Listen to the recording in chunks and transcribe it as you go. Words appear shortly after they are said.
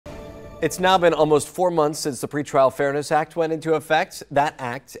It's now been almost 4 months since the Pretrial Fairness Act went into effect. That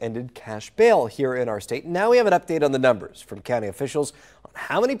act ended cash bail here in our state. Now we have an update on the numbers from county officials on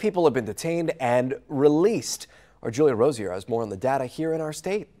how many people have been detained and released. Our Julia Rosier has more on the data here in our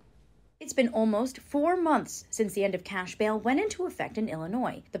state. It's been almost 4 months since the end of cash bail went into effect in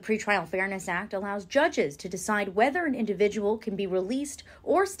Illinois. The Pretrial Fairness Act allows judges to decide whether an individual can be released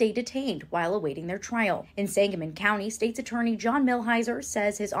or stay detained while awaiting their trial. In Sangamon County, State's Attorney John Milhiser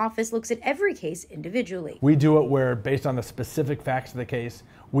says his office looks at every case individually. We do it where, based on the specific facts of the case,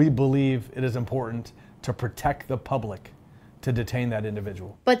 we believe it is important to protect the public to detain that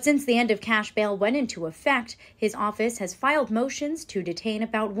individual. But since the end of cash bail went into effect, his office has filed motions to detain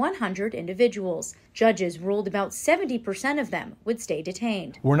about 100 individuals. Judges ruled about 70% of them would stay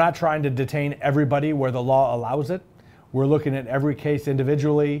detained. We're not trying to detain everybody where the law allows it. We're looking at every case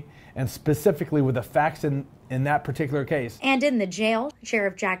individually and specifically with the facts in that particular case. And in the jail,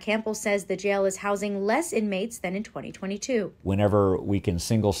 Sheriff Jack Campbell says the jail is housing less inmates than in 2022. Whenever we can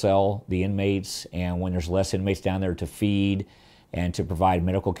single cell the inmates and when there's less inmates down there to feed and to provide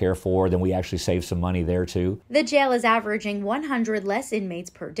medical care for, then we actually save some money there too. The jail is averaging 100 less inmates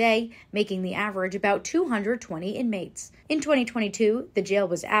per day, making the average about 220 inmates. In 2022, the jail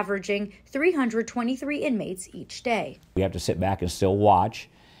was averaging 323 inmates each day. We have to sit back and still watch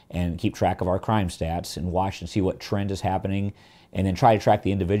and keep track of our crime stats and watch and see what trend is happening, and then try to track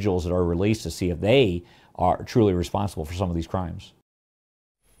the individuals that are released to see if they are truly responsible for some of these crimes.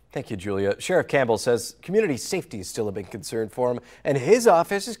 Thank you, Julia. Sheriff Campbell says community safety is still a big concern for him, and his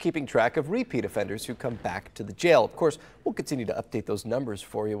office is keeping track of repeat offenders who come back to the jail. Of course, we'll continue to update those numbers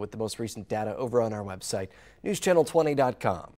for you with the most recent data over on our website, newschannel20.com.